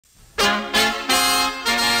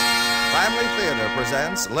Family Theater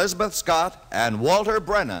presents Elizabeth Scott and Walter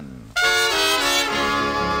Brennan.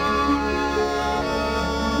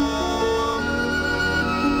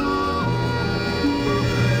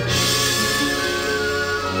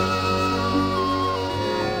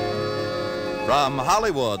 From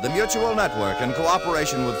Hollywood, the Mutual Network, in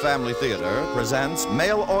cooperation with Family Theater, presents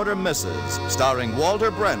Mail Order Mrs., starring Walter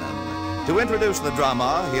Brennan. To introduce the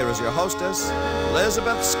drama, here is your hostess,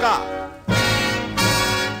 Elizabeth Scott.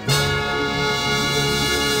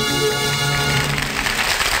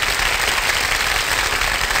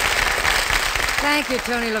 Thank you,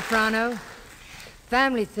 Tony Lafrano.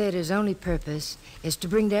 Family Theater's only purpose is to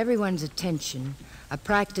bring to everyone's attention a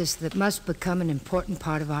practice that must become an important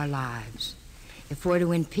part of our lives. If we're to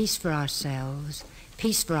win peace for ourselves,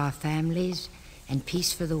 peace for our families, and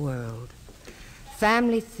peace for the world.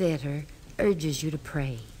 Family Theater urges you to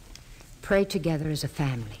pray. Pray together as a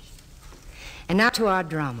family. And now to our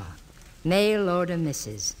drama, Mail Order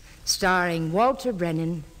Mrs., starring Walter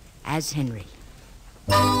Brennan as Henry.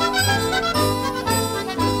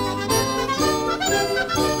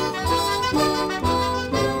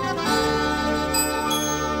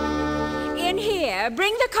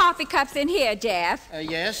 Bring the coffee cups in here, Jeff.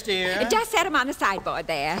 Yes, dear. Just set them on the sideboard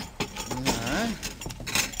there.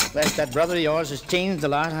 Bless that brother of yours has changed a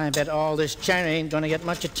lot. I bet all this china ain't gonna get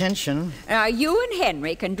much attention. You and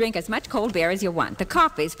Henry can drink as much cold beer as you want. The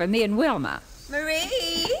coffee's for me and Wilma.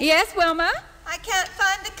 Marie? Yes, Wilma? I can't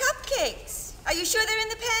find the cupcakes. Are you sure they're in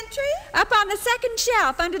the pantry? Up on the second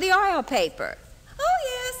shelf under the oil paper. Oh,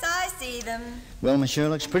 yes, I see them. Wilma sure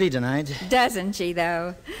looks pretty tonight. Doesn't she,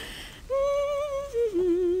 though?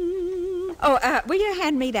 Will you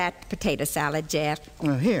hand me that potato salad, Jeff?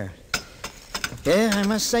 Oh, here. Yeah, I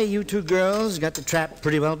must say you two girls got the trap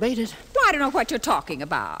pretty well baited. Well, I don't know what you're talking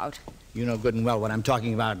about. You know good and well what I'm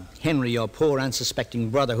talking about. Henry, your poor, unsuspecting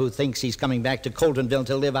brother who thinks he's coming back to Coltonville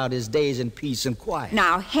to live out his days in peace and quiet.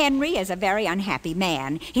 Now, Henry is a very unhappy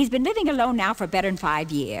man. He's been living alone now for better than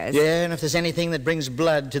 5 years. Yeah, and if there's anything that brings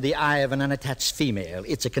blood to the eye of an unattached female,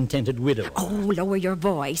 it's a contented widow. Oh, lower your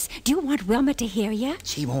voice. Do you want Wilma to hear you?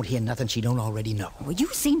 She won't hear nothing she don't already know. Well, you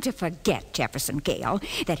seem to forget, Jefferson Gale,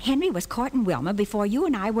 that Henry was courting Wilma before you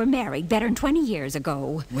and I were married better than 20 years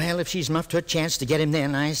ago. Well, if she's muffed her chance to get him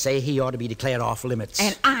then, I say he ought to be declared off limits.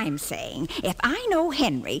 And I'm saying, if I know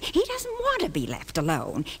Henry, he doesn't want to be left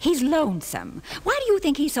alone. He's lonesome. Why do you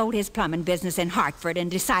think he sold his plumbing business in Hartford and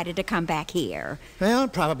decided to come back here? Well,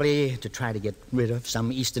 probably to try to get rid of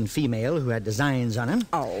some Eastern female who had designs on him.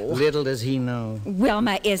 Oh. Little does he know.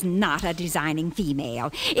 Wilma is not a designing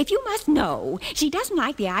female. If you must know, she doesn't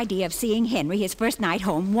like the idea of seeing Henry his first night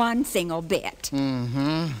home one single bit.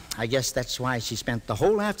 Mm-hmm. I guess that's why she spent the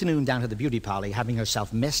whole afternoon down to the beauty parlor having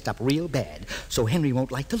herself messed up real bad, so Henry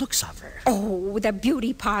won't like the looks of her. Oh, the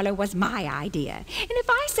beauty parlor was my idea. And if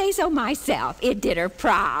I say so myself, it did her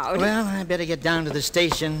proud. Well, I better get down to the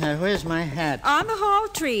station. Where's my hat? On the hall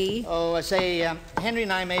tree. Oh, Henry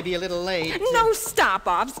and I may be a little late. No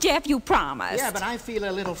stop-offs, Jeff, you promised. Yeah, but I feel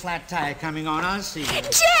a little flat tire coming on. I'll see you.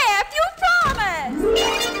 Jeff, you promised!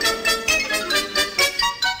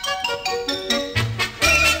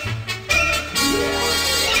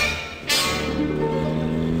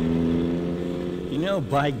 You know,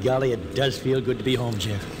 by golly, it does feel good to be home,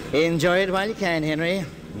 Jeff. Enjoy it while you can, Henry.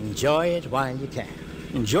 Enjoy it while you can.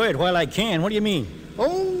 Enjoy it while I can? What do you mean?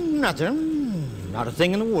 Oh, nothing. Not a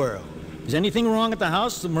thing in the world. Is anything wrong at the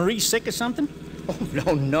house? Is Marie sick or something?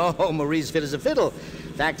 Oh, no. Marie's fit as a fiddle.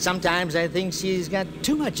 In fact, sometimes I think she's got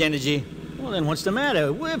too much energy. Well, then what's the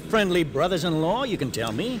matter? We're friendly brothers-in-law, you can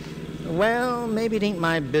tell me. Well, maybe it ain't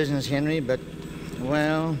my business, Henry, but,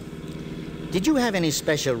 well, did you have any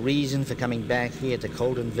special reason for coming back here to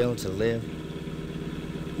Coltonville to live?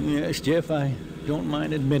 Yes, Jeff, I don't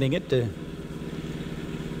mind admitting it.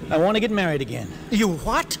 I want to get married again. You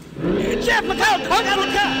what? Jeff, look out! Look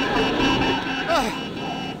out!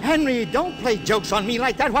 Henry, don't play jokes on me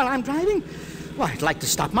like that while I'm driving. Why, I'd like to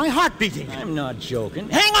stop my heart beating. I'm not joking.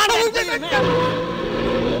 Hang on!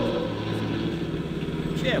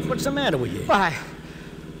 Jeff, what's the matter with you? Why,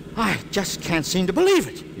 I just can't seem to believe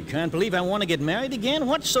it. You can't believe I want to get married again?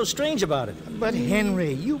 What's so strange about it? But,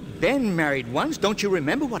 Henry, you've been married once. Don't you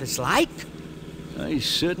remember what it's like? I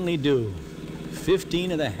certainly do.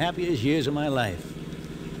 15 of the happiest years of my life.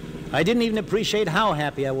 I didn't even appreciate how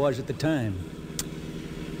happy I was at the time.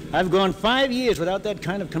 I've gone 5 years without that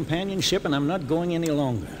kind of companionship, and I'm not going any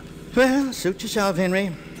longer. Well, suit yourself,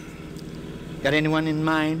 Henry. Got anyone in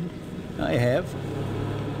mind? I have.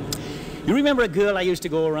 You remember a girl I used to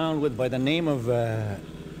go around with by the name of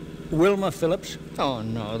Wilma Phillips? Oh,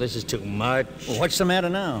 no, this is too much. Well, what's the matter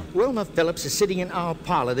now? Wilma Phillips is sitting in our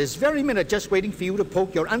parlor this very minute just waiting for you to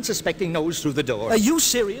poke your unsuspecting nose through the door. Are you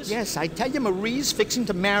serious? Yes, I tell you, Marie's fixing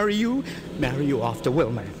to marry you off to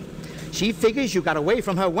Wilma. She figures you got away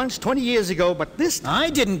from her once 20 years ago, but this time... I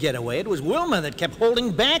didn't get away. It was Wilma that kept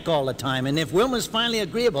holding back all the time. And if Wilma's finally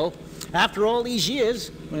agreeable, after all these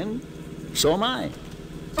years, well, so am I.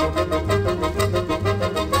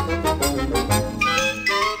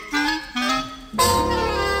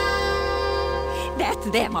 That's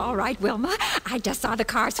them, all right, Wilma. I just saw the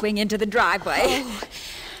car swing into the driveway.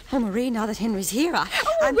 Oh, Marie, now that Henry's here,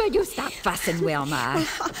 Will you stop fussing, Wilma?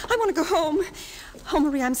 I want to go home. Oh,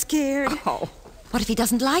 Marie, I'm scared. Oh. What if he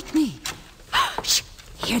doesn't like me? Shh,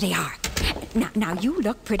 here they are. Now you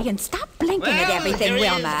look pretty and stop blinking at everything,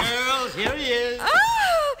 Wilma. Girls, here he is.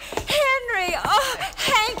 Oh, Henry. Oh,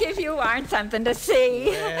 Hank, if you aren't something to see.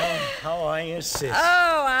 Well, how are you, sis?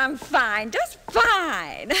 Oh, I'm fine, just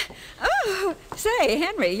fine. Oh, say,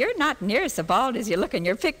 Henry, you're not near so bald as you look in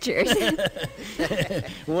your pictures.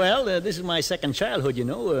 Well, this is my second childhood, you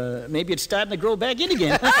know. Maybe it's starting to grow back in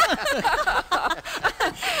again.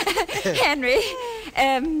 Henry,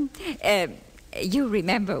 you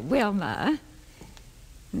remember Wilma?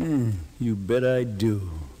 You bet I do.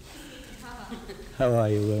 How are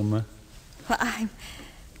you, Wilma? Well,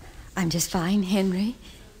 I'm just fine, Henry.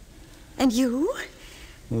 And you?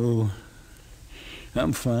 Oh,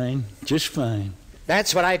 I'm fine. Just fine.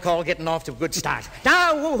 That's what I call getting off to a good start.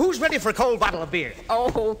 Now, who's ready for a cold bottle of beer?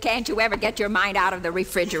 Oh, can't you ever get your mind out of the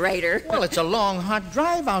refrigerator? Well, it's a long, hot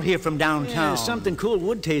drive out here from downtown. Yeah, something cool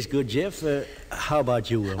would taste good, Jeff. How about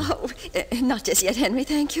you, Wilma? Oh, not just yet, Henry,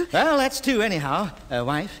 thank you. Well, that's two anyhow.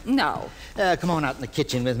 Wife? No. Come on out in the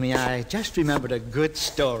kitchen with me. I just remembered a good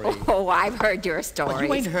story. Oh, I've heard your Well, story.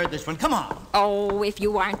 you ain't heard this one. Come on. Oh, if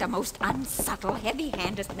you aren't the most unsubtle,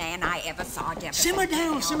 heavy-handed man I ever saw, Jefferson. Simmer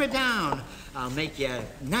down, simmer down. I'll make you a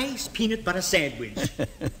nice peanut butter sandwich.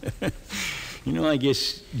 You know, I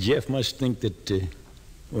guess Jeff must think that,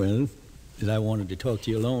 that I wanted to talk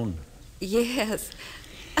to you alone. Yes.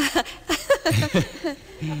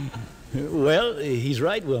 Well, he's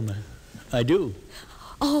right, Wilma. I do.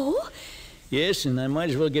 Oh? Yes, and I might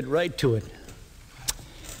as well get right to it.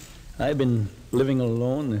 I've been living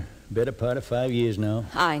alone the better part of 5 years now.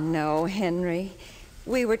 I know, Henry.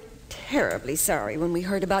 We were terribly sorry when we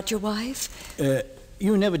heard about your wife.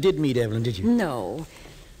 You never did meet Evelyn, did you? No.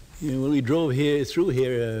 Yeah, well, we drove through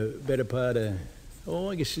here better part of,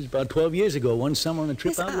 I guess it's about 12 years ago, one summer on a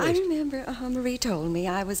trip Yes, out I west. remember. Marie told me.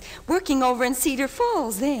 I was working over in Cedar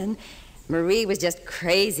Falls then. Marie was just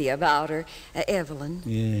crazy about her. Evelyn.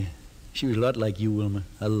 Yeah, she was a lot like you, Wilma.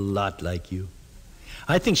 A lot like you.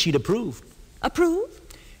 I think she'd approve. Approve?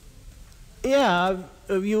 Yeah,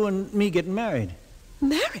 of you and me getting married.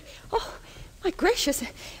 Married? Oh, my gracious.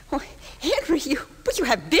 Oh, Henry, you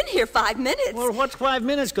haven't been here 5 minutes. Well, what's 5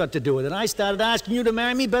 minutes got to do with it? I started asking you to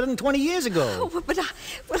marry me better than 20 years ago. Oh, but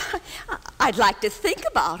I'd like to think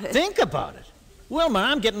about it. Think about it? Wilma,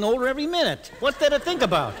 I'm getting older every minute. What's there to think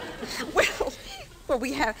about? Well,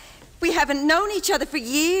 we haven't known each other for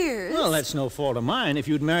years. Well, that's no fault of mine. If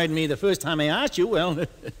you'd married me the first time I asked you,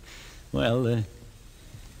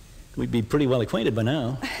 we'd be pretty well acquainted by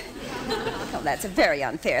now. Well, that's a very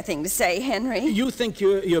unfair thing to say, Henry. You think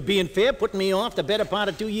you're being fair, putting me off the better part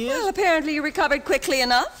of 2 years? Well, apparently you recovered quickly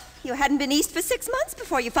enough. You hadn't been east for 6 months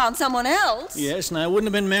before you found someone else. Yes, and I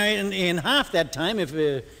wouldn't have been married in half that time if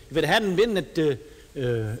it hadn't been that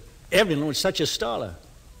Evelyn was such a scholar.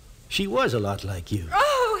 She was a lot like you.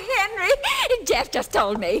 Oh, Henry, Jeff just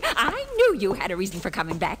told me. I knew you had a reason for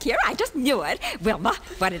coming back here. I just knew it. Wilma,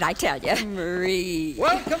 what did I tell you? Marie.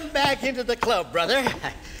 Welcome back into the club, brother.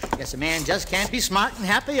 Guess a man just can't be smart and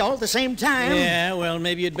happy all at the same time. Yeah, well,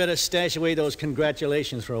 maybe you'd better stash away those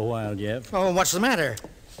congratulations for a while, Jeff. Oh, what's the matter?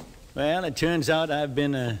 Well, it turns out I've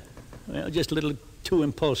been, just a little too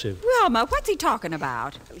impulsive. Wilma, what's he talking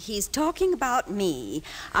about? He's talking about me.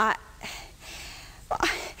 I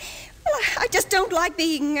just don't like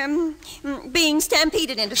being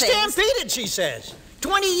stampeded into things. Stampeded, she says.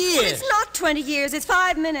 20 years. Well, it's not 20 years. It's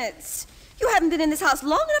 5 minutes. You haven't been in this house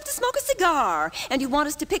long enough to smoke a cigar, and you want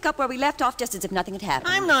us to pick up where we left off just as if nothing had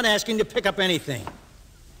happened. I'm not asking to pick up anything.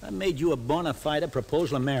 I made you a bona fide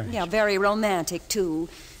proposal of marriage. Yeah, very romantic, too.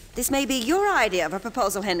 This may be your idea of a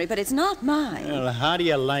proposal, Henry, but it's not mine. Well, how do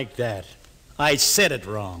you like that? I said it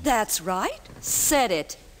wrong. That's right. Said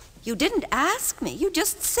it. You didn't ask me. You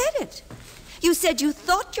just said it. You said you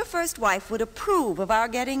thought your first wife would approve of our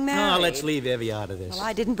getting married. No, let's leave Evie out of this. Well,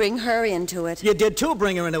 I didn't bring her into it. You did too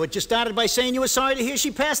bring her into it. You started by saying you were sorry to hear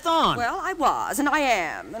she passed on. Well, I was, and I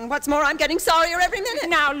am. And what's more, I'm getting sorrier every minute.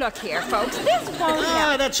 Now, look here, folks. This won't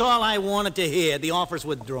help. That's all I wanted to hear. The offer's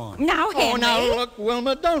withdrawn. Now, Henry. Oh, now look,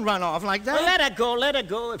 Wilma, don't run off like that. Well, let her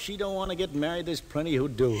go. If she don't want to get married, there's plenty who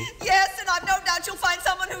do. Yes, and I've no doubt you'll find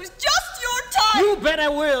someone who's just your type. You bet I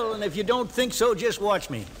will, and if you don't think so, just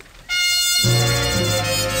watch me.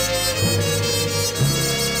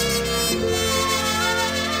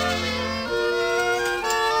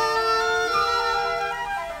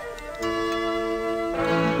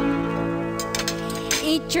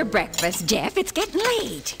 Eat your breakfast, Jeff. It's getting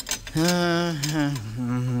late.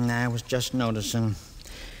 I was just noticing.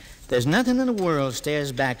 There's nothing in the world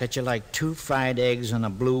stares back at you like 2 fried eggs on a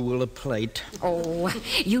blue willow plate. Oh,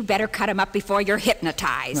 you better cut 'em up before you're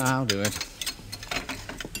hypnotized. I'll do it.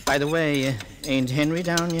 By the way, ain't Henry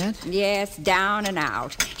down yet? Yes, down and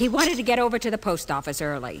out. He wanted to get over to the post office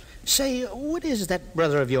early. Say, what is that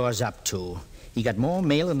brother of yours up to? He got more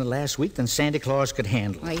mail in the last week than Santa Claus could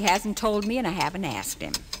handle. Well, he hasn't told me, and I haven't asked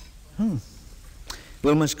him.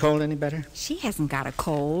 Wilma's cold any better? She hasn't got a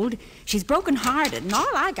cold. She's broken-hearted, and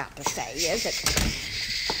all I got to say is that...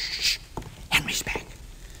 Shh. Henry's back.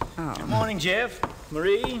 Oh. Good morning, Jeff.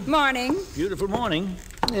 Marie. Morning. Beautiful morning.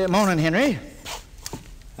 Morning, Henry.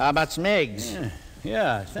 How about some eggs?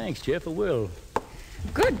 Yeah, thanks, Jeff. I will.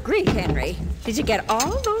 Good grief, Henry. Did you get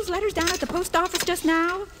all those letters down at the post office just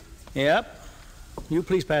now? Yep. You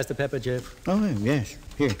please pass the pepper, Jeff. Oh, yes.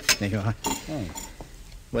 Here, there you are. Thanks.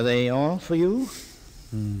 Were they all for you?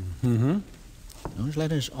 Mm-hmm. Those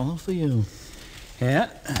letters all for you. Yeah.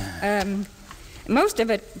 Most of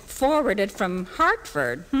it forwarded from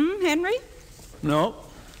Hartford. Henry? No.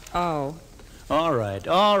 Oh. All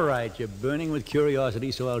right. You're burning with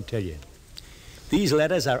curiosity, so I'll tell you. These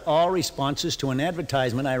letters are all responses to an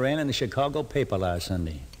advertisement I ran in the Chicago paper last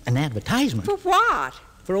Sunday. An advertisement? For what?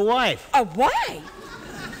 For a wife. A wife?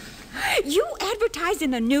 You advertised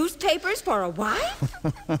in the newspapers for a wife?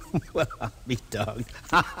 Well, I'll be dogged.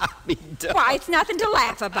 Why, it's nothing to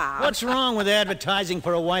laugh about. What's wrong with advertising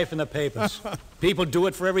for a wife in the papers? People do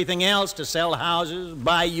it for everything else, to sell houses,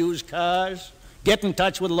 buy used cars, get in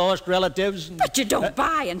touch with lost relatives. But you don't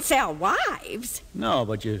buy and sell wives. No,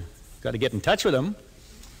 but you got to get in touch with them.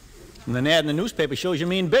 And an ad in the newspaper shows you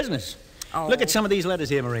mean business. Oh. Look at some of these letters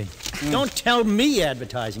here, Marie. Don't tell me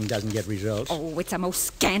advertising doesn't get results. Oh, it's the most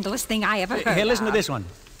scandalous thing I ever heard Here, listen to of. this one.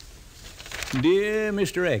 Dear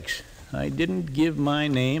Mr. X, I didn't give my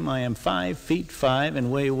name. I am 5 feet 5 and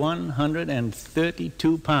weigh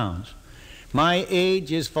 132 pounds. My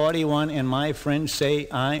age is 41, and my friends say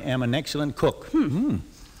I am an excellent cook.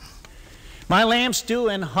 My lamb stew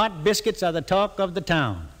and hot biscuits are the talk of the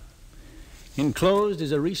town. Enclosed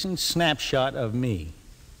is a recent snapshot of me.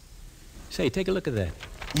 Say, take a look at that.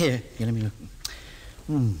 Here, let me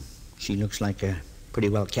look. She looks like a pretty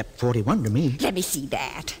well-kept 41 to me. Let me see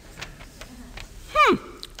that.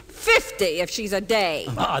 50 if she's a day.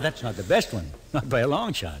 Ah, that's not the best one. Not by a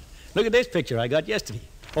long shot. Look at this picture I got yesterday.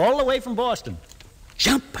 All the way from Boston.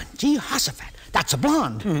 Jumping Jehoshaphat. That's a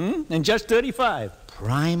blonde. And just 35.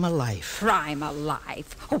 Prime of life. Prime of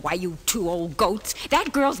life. Oh, why, you two old goats.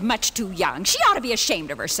 That girl's much too young. She ought to be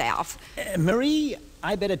ashamed of herself. Marie,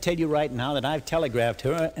 I better tell you right now that I've telegraphed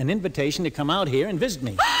her an invitation to come out here and visit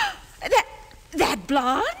me. That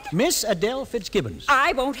blonde? Miss Adele Fitzgibbons.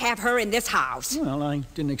 I won't have her in this house. Well, I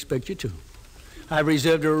didn't expect you to. I've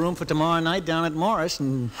reserved her a room for tomorrow night down at Morris,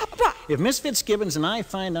 and if Miss Fitzgibbons and I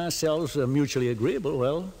find ourselves mutually agreeable,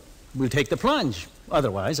 well, we'll take the plunge.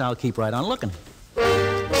 Otherwise, I'll keep right on looking.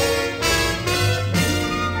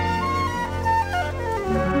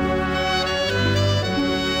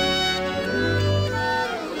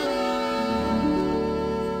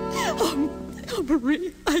 Oh,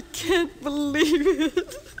 Marie, I can't believe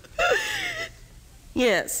it.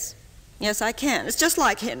 Yes, I can. It's just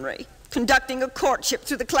like Henry, conducting a courtship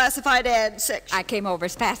through the classified ad section. I came over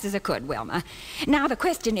as fast as I could, Wilma. Now, the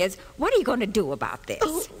question is, what are you going to do about this?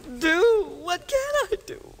 Oh, do? What can I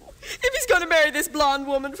do? If he's going to marry this blonde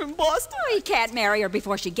woman from Boston. Well, he can't marry her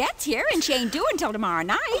before she gets here, and she ain't due until tomorrow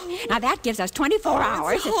night. Now, that gives us 24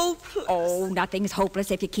 hours. It's hopeless. Oh, nothing's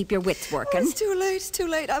hopeless if you keep your wits working. It's too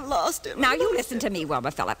late. I've lost him. Now, you listen to me,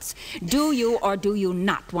 Wilma Phillips. Do you or do you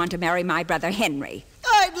not want to marry my brother Henry?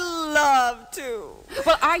 I'd love to.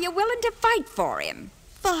 Well, are you willing to fight for him?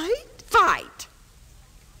 Fight? Fight.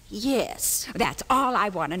 Yes. That's all I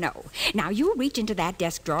want to know. Now, you reach into that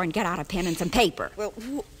desk drawer and get out a pen and some paper. Well,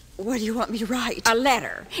 what do you want me to write? A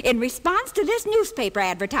letter in response to this newspaper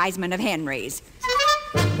advertisement of Henry's.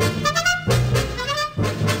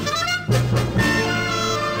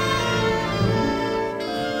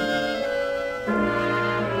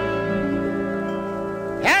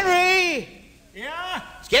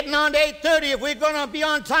 Bertie, if we're going to be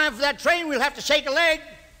on time for that train, we'll have to shake a leg.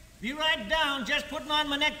 Be right down. Just putting on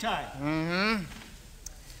my necktie. Mm-hmm.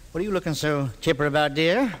 What are you looking so chipper about,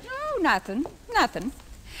 dear? Oh, nothing.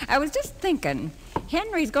 I was just thinking,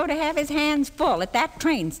 Henry's going to have his hands full at that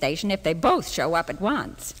train station if they both show up at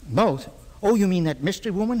once. Both? Oh, you mean that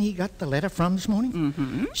mystery woman he got the letter from this morning?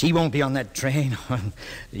 Mm-hmm. She won't be on that train.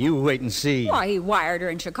 You wait and see. Why, he wired her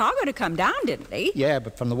in Chicago to come down, didn't he? Yeah,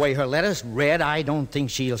 but from the way her letter's read, I don't think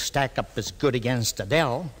she'll stack up as good against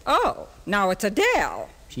Adele. Oh, now it's Adele.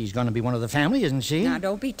 She's going to be one of the family, isn't she? Now,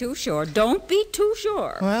 don't be too sure. Don't be too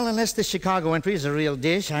sure. Well, unless the Chicago entry is a real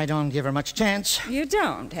dish, I don't give her much chance. You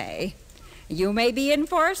don't, hey? You may be in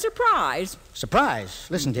for a surprise. Surprise?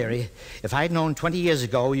 Listen, dearie, if I'd known 20 years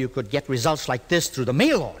ago you could get results like this through the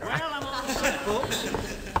mail order... Well, I'm all set, folks.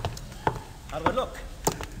 How do I look?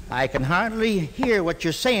 I can hardly hear what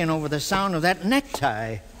you're saying over the sound of that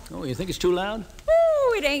necktie. Oh, you think it's too loud?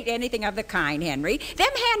 Oh, it ain't anything of the kind, Henry.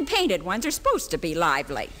 Them hand-painted ones are supposed to be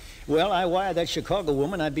lively. Well, I wired that Chicago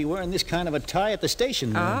woman I'd be wearing this kind of a tie at the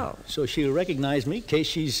station. Oh. So she'll recognize me in case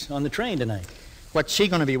she's on the train tonight. What's she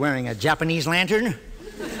going to be wearing, a Japanese lantern?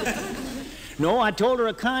 No, I told her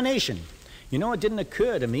a carnation. You know, it didn't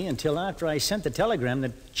occur to me until after I sent the telegram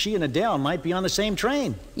that she and Adele might be on the same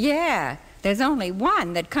train. Yeah, there's only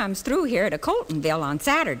one that comes through here to Coltonville on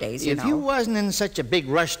Saturdays, you know. If you wasn't in such a big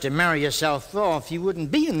rush to marry yourself off, you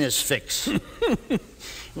wouldn't be in this fix.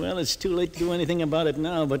 Well, it's too late to do anything about it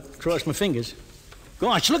now, but cross my fingers.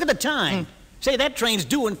 Gosh, look at the time. Say, that train's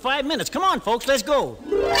due in 5 minutes. Come on, folks, let's go.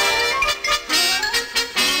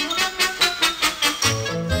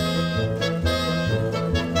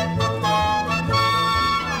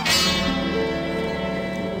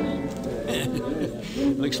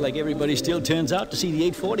 Looks like everybody still turns out to see the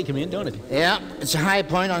 840 come in, don't it? Yeah, it's a high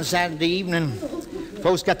point on Saturday evening.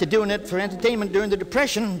 Folks got to doing it for entertainment during the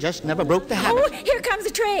Depression, just never broke the habit. Oh, here comes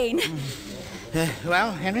the train.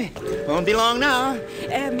 Well, Henry, won't be long now.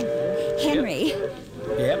 Henry.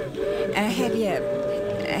 Yep.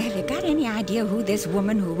 Have you got any idea who this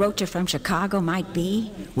woman who wrote you from Chicago might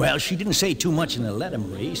be? Well, she didn't say too much in the letter,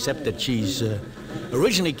 Marie, except that she's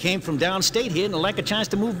originally came from downstate here and would like a chance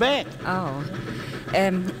to move back. Oh.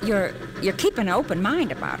 You're keeping an open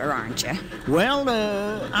mind about her, aren't you? Well,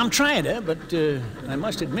 I'm trying to, but I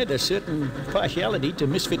must admit a certain partiality to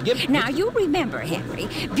Misfit Gibbon. Now, you remember, Henry,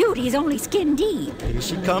 beauty's only skin deep. Here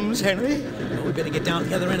she comes, Henry. Well, we better get down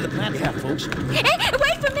the other end of the platform, folks. Hey,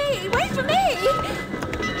 wait for me! Wait for me!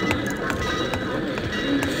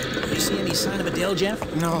 You see any sign of Adele,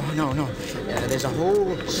 Jeff? No. There's a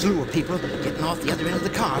whole slew of people getting off the other end of the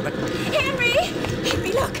car, but... Henry,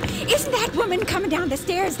 look. Isn't that woman coming down the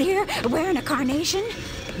stairs there wearing a carnation?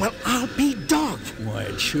 Well, I'll be dogged. Why,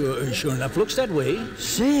 it sure enough looks that way.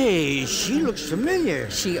 Say, she looks familiar.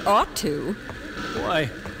 She ought to. Why,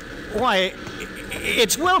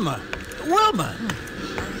 it's Wilma. Wilma!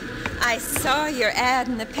 I saw your ad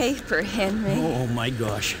in the paper, Henry. Oh, my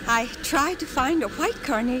gosh. I tried to find a white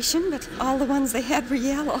carnation, but all the ones they had were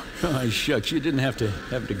yellow. Oh, shucks, you didn't have to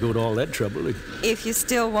go to all that trouble. If you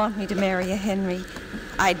still want me to marry you, Henry,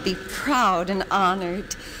 I'd be proud and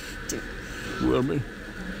honored to... Wilma,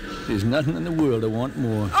 there's nothing in the world I want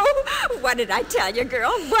more. Oh, what did I tell you, girl?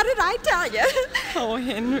 What did I tell you? Oh,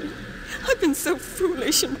 Henry, I've been so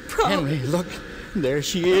foolish and proud. Henry, look. There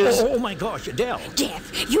she is. Oh, my gosh, Adele.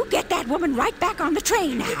 Jeff, you get that woman right back on the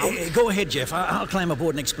train now. Go ahead, Jeff. I'll climb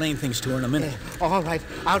aboard and explain things to her in a minute. All right,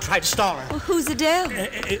 I'll try to stall her. Well, who's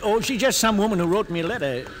Adele? She's just some woman who wrote me a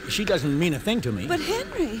letter. She doesn't mean a thing to me. But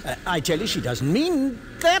Henry... I tell you, she doesn't mean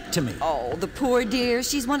that to me. Oh, the poor dear.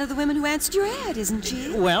 She's one of the women who answered your ad, isn't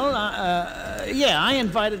she? Well, yeah, I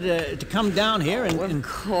invited her to come down here and... Of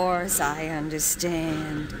course, I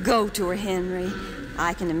understand. Go to her, Henry.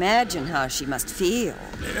 I can imagine how she must feel.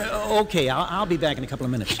 Okay, I'll be back in a couple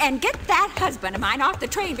of minutes. And get that husband of mine off the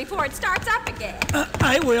train before it starts up again.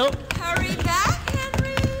 I will. Hurry back,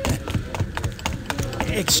 Henry.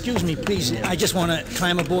 Excuse me, please. I just want to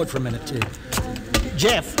climb aboard for a minute.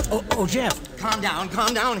 Jeff. Oh, Jeff. Calm down,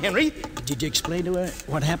 Henry. Did you explain to her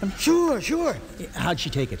what happened? Sure. How'd she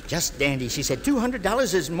take it? Just dandy. She said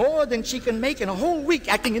 $200 is more than she can make in a whole week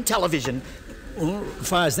acting in television. Well, as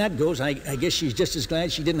far as that goes, I guess she's just as glad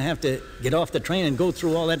she didn't have to get off the train and go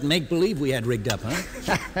through all that make-believe we had rigged up, huh?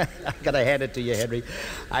 I gotta hand it to you, Henry.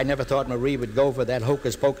 I never thought Marie would go for that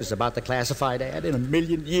hocus-pocus about the classified ad in a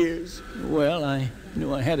million years. Well, I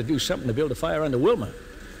knew I had to do something to build a fire under Wilma.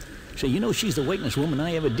 Say, you know, she's the wakenest woman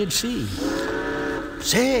I ever did see.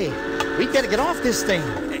 Say, we'd better get off this thing.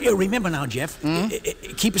 Remember now, Jeff,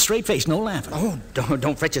 keep a straight face, no laughing. Oh,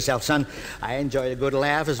 don't fret yourself, son. I enjoy a good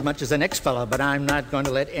laugh as much as the next fellow, but I'm not going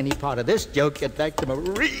to let any part of this joke get back to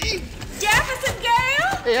Marie. Jefferson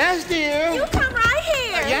Gale? Yes, dear. You come right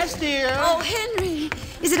here. Yes, dear. Oh, Henry,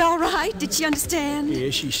 is it all right? Did she understand?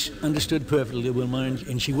 Yeah, she's understood perfectly, Wilma,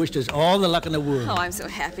 and she wished us all the luck in the world. Oh, I'm so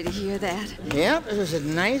happy to hear that. Yep, it was a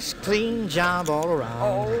nice, clean job all around.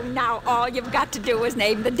 Oh, now all you've got to do is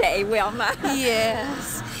name the day, Wilma.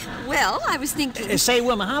 Yes. Well, I was thinking... Say,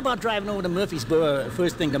 Wilma, how about driving over to Murfreesboro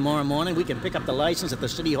first thing tomorrow morning? We can pick up the license at the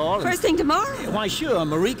city hall. And... First thing tomorrow? Why, sure.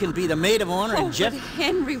 Marie can be the maid of honor, and Jeff... But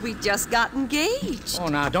Henry, we just got engaged. Oh,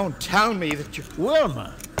 now, don't tell me that you...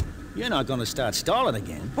 Wilma, you're not going to start stalling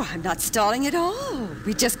again. Well, I'm not stalling at all.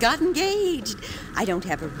 We just got engaged. I don't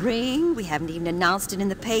have a ring. We haven't even announced it in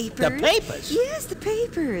the papers. The papers? Yes, the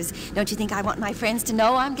papers. Don't you think I want my friends to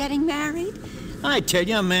know I'm getting married? I tell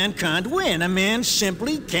you, a man can't win. A man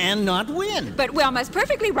simply cannot win. But Wilma's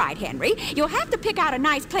perfectly right, Henry. You'll have to pick out a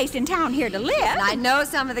nice place in town here to live. And I know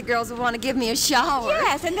some of the girls will want to give me a shower.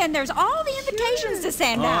 Yes, and then there's all the invitations to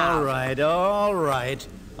send out. All right.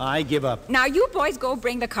 I give up. Now, you boys go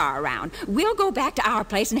bring the car around. We'll go back to our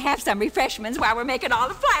place and have some refreshments while we're making all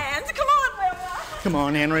the plans. Come on, Wilma. Come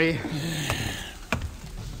on, Henry.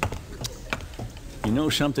 You know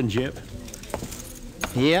something, Jeff?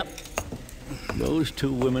 Yep. Those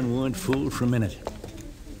two women weren't fooled for a minute.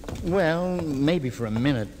 Well, maybe for a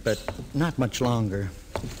minute, but not much longer.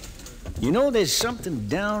 You know, there's something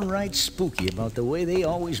downright spooky about the way they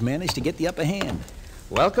always manage to get the upper hand.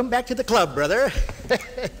 Welcome back to the club, brother.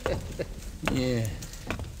 Yeah.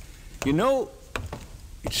 You know,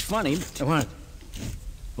 it's funny. What?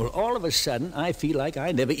 Well, all of a sudden, I feel like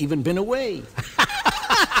I've never even been away.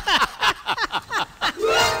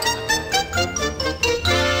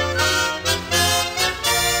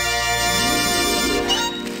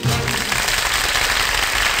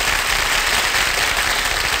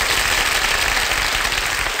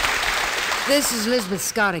 This is Elizabeth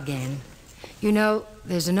Scott again. You know,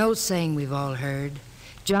 there's an old saying we've all heard.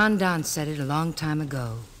 John Donne said it a long time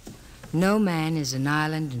ago. No man is an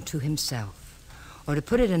island unto himself. Or to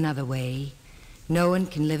put it another way, no one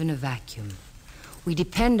can live in a vacuum. We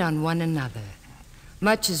depend on one another.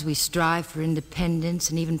 Much as we strive for independence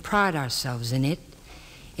and even pride ourselves in it,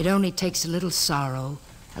 it only takes a little sorrow,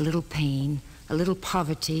 a little pain, a little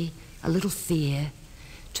poverty, a little fear,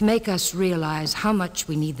 to make us realize how much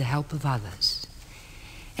we need the help of others.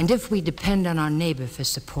 And if we depend on our neighbor for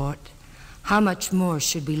support, how much more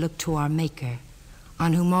should we look to our Maker,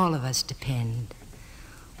 on whom all of us depend?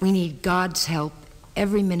 We need God's help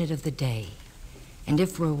every minute of the day. And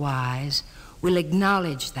if we're wise, we'll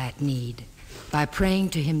acknowledge that need by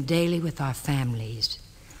praying to Him daily with our families.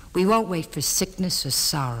 We won't wait for sickness or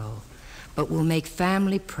sorrow, but we'll make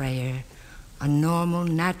family prayer a normal,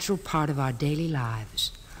 natural part of our daily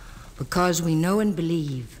lives, because we know and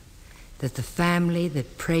believe that the family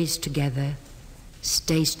that prays together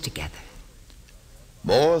stays together.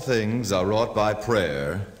 More things are wrought by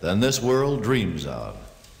prayer than this world dreams of.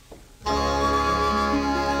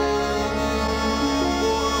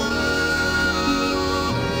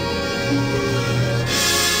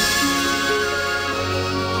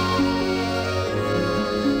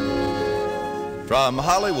 From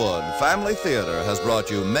Hollywood, Family Theater has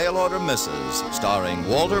brought you Mail Order Mrs., starring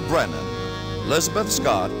Walter Brennan. Elizabeth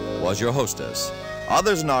Scott was your hostess.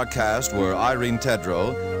 Others in our cast were Irene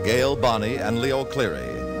Tedrow, Gail Bonney, and Leo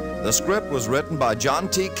Cleary. The script was written by John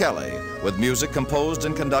T. Kelly, with music composed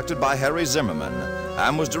and conducted by Harry Zimmerman,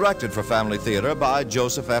 and was directed for Family Theater by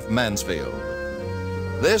Joseph F. Mansfield.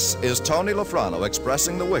 This is Tony Lafrano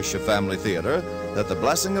expressing the wish of Family Theater that the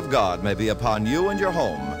blessing of God may be upon you and your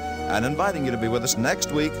home, and inviting you to be with us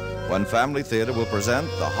next week when Family Theater will present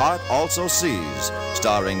The Heart Also Sees,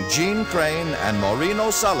 starring Gene Crane and Maureen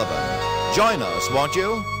O'Sullivan. Join us, won't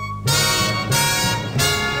you?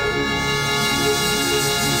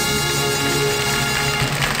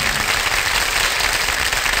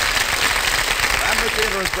 Family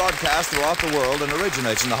Theater is broadcast throughout the world and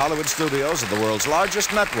originates in the Hollywood studios of the world's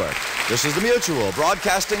largest network. This is the Mutual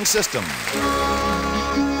Broadcasting System.